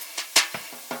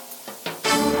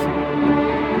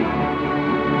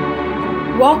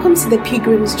Welcome to The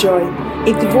Pilgrim's Joy,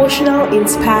 a devotional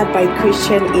inspired by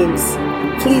Christian hymns.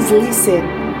 Please listen,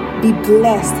 be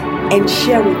blessed, and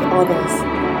share with others.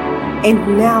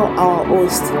 And now our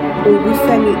host,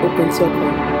 Olufemi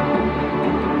Oguntokun.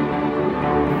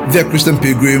 Dear Christian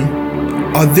Pilgrim,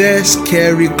 are there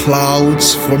scary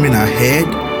clouds forming ahead?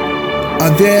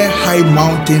 Are there high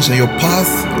mountains on your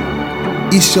path?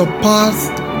 Is your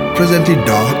path presently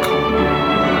dark?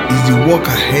 Is the walk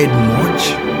ahead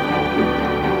much?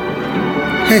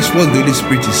 Here's what the Holy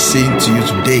Spirit is saying to you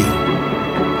today.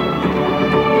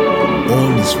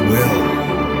 All is well.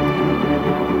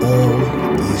 All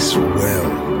is well.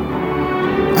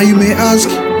 And you may ask,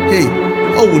 hey,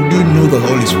 how would you know that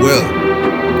all is well?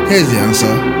 Here's the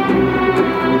answer.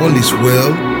 All is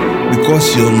well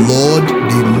because your Lord,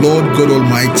 the Lord God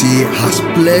Almighty, has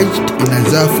pledged in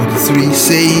Isaiah 43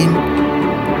 saying,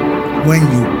 when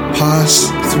you pass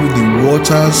through the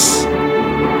waters,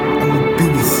 I will be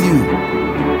with you.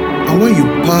 And when you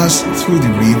pass through the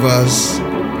rivers,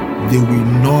 they will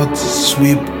not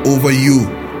sweep over you.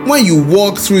 When you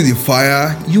walk through the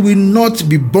fire, you will not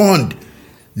be burned.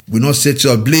 It will not set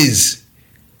you ablaze.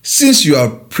 Since you are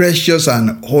precious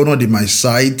and honored in my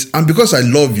sight, and because I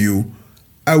love you,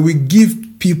 I will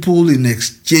give people in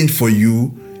exchange for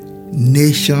you,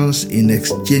 nations in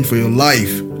exchange for your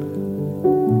life.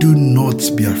 Do not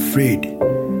be afraid,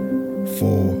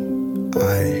 for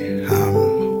I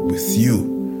am with you.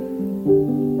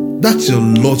 That's your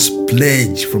Lord's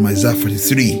pledge from Isaiah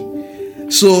 43.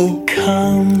 So,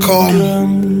 come,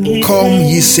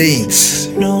 ye saints,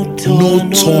 no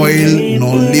toil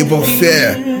nor labor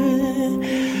fear,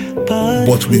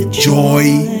 but with joy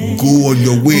go on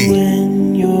your way.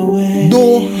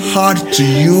 Though hard to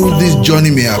you this journey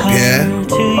may appear,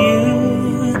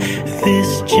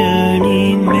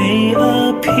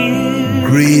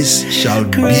 grace shall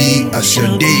be as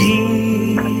your day.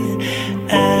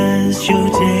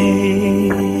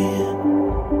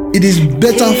 It is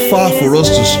better far for us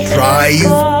to strive,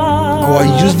 our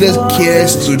useless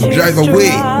cares to drive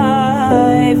away.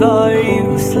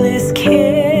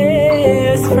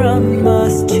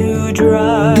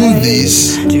 Do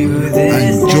this,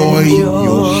 and joy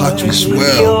your heart will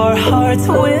swell.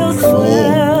 For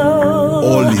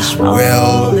all is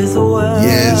well.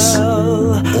 Yes,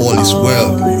 all is well.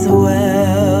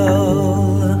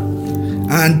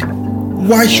 And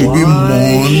why should we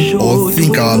mourn or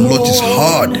think our lot is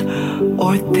hard?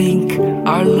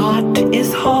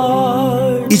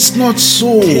 It's not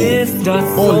so.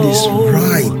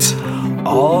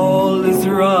 All is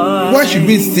right. Why should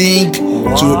we think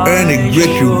to earn a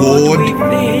great reward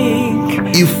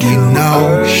if we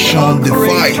now shun the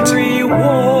fight?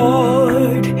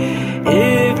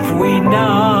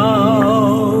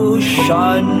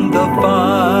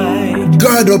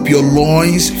 Gird up your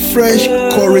loins, fresh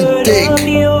courage take.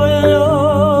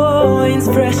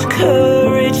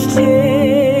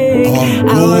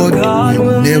 Our God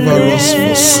will never us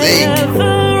forsake,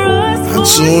 and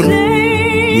soon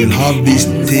we'll have this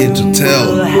tale to tell.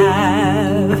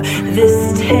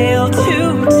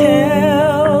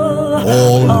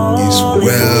 All is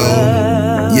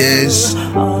well. Yes,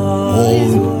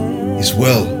 all is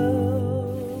well.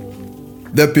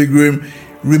 The Pilgrim,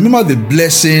 remember the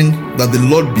blessing that the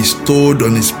Lord bestowed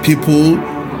on his people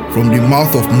from the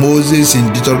mouth of Moses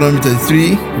in Deuteronomy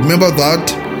 33. Remember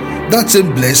that? That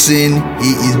same blessing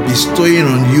he is bestowing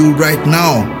on you right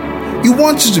now. He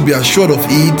wants you to be assured of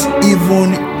it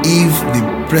even if the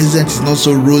present is not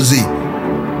so rosy.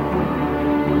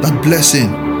 That blessing,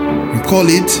 recall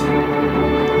it,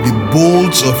 the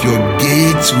bolts of your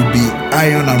gates will be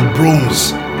iron and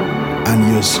bronze, and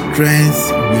your strength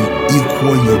will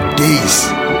equal your days.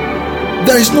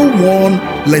 There is no one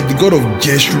like the God of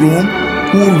Jeshurun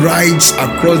who rides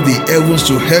across the heavens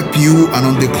to help you and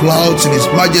on the clouds in his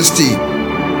majesty.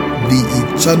 The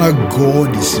eternal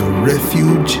God is your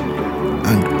refuge,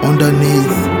 and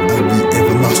underneath are the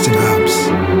everlasting arms.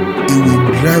 He will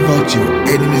drive out your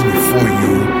enemies before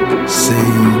you,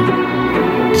 saying,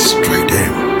 destroy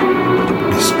them,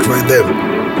 destroy them.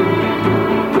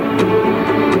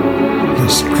 Your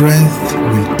strength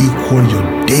will equal your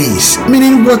days,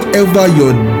 meaning whatever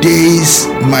your days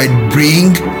might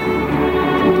bring,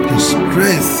 your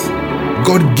strength,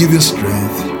 God-given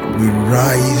strength, will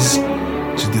rise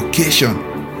to the occasion.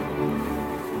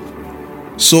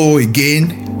 So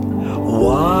again,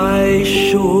 why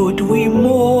should we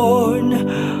mourn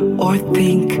or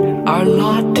think our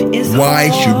lot is hard? Why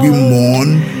should we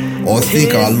mourn or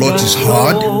think our lot is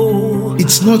hard?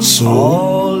 It's not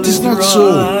so. It is not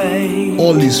so.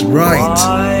 all is right.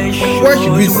 Why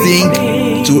should we think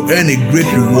to earn a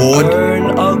great reward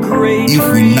if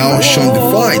we now shun the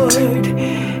fight?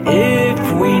 If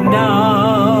we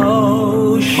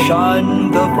now shun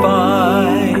the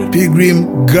fight.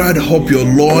 Pilgrim, gird up your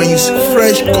loins,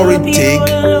 fresh courage take.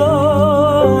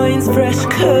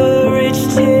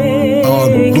 Our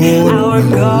God will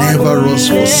never us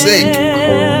forsake,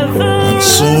 and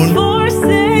soon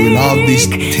we'll have this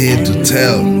tale to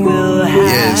tell.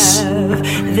 Yes,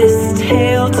 this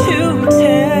tale to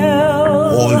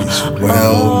tell. All is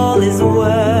well. All is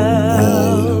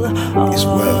well. All is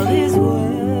well.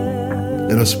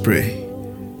 Let us pray.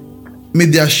 May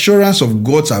the assurance of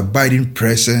God's abiding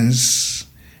presence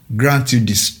grant you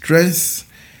the strength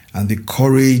and the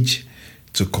courage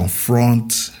to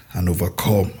confront and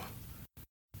overcome.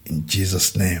 In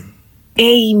Jesus' name.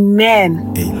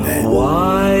 Amen. Amen.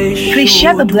 Please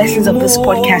share the blessings of this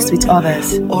podcast with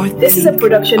others. This is a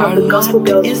production of the Gospel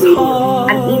Bells Radio,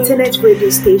 an internet radio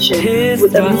station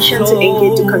with a mission to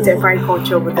engage the contemporary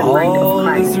culture with the mind of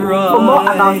Christ. For more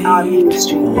about our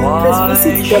ministry, please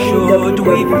visit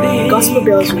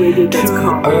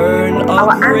www.gospelbellsradio.com.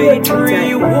 Our annual Twitter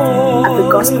at the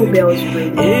Gospel Bells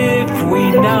Radio. If we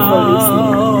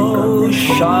now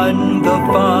shun the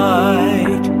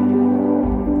fight,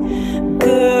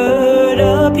 gird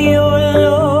up your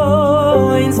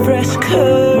loins, fresh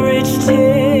courage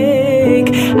take.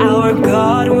 Our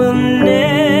God will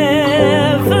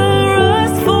never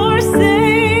us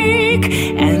forsake,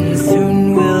 and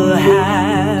soon we'll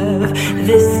have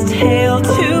this tale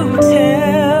to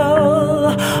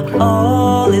tell.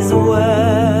 All is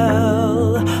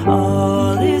well,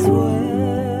 all is well.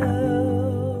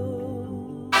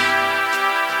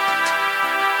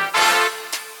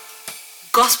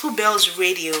 Gospel Bells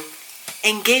Radio,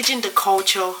 engaging the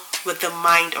culture with the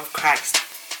mind of Christ.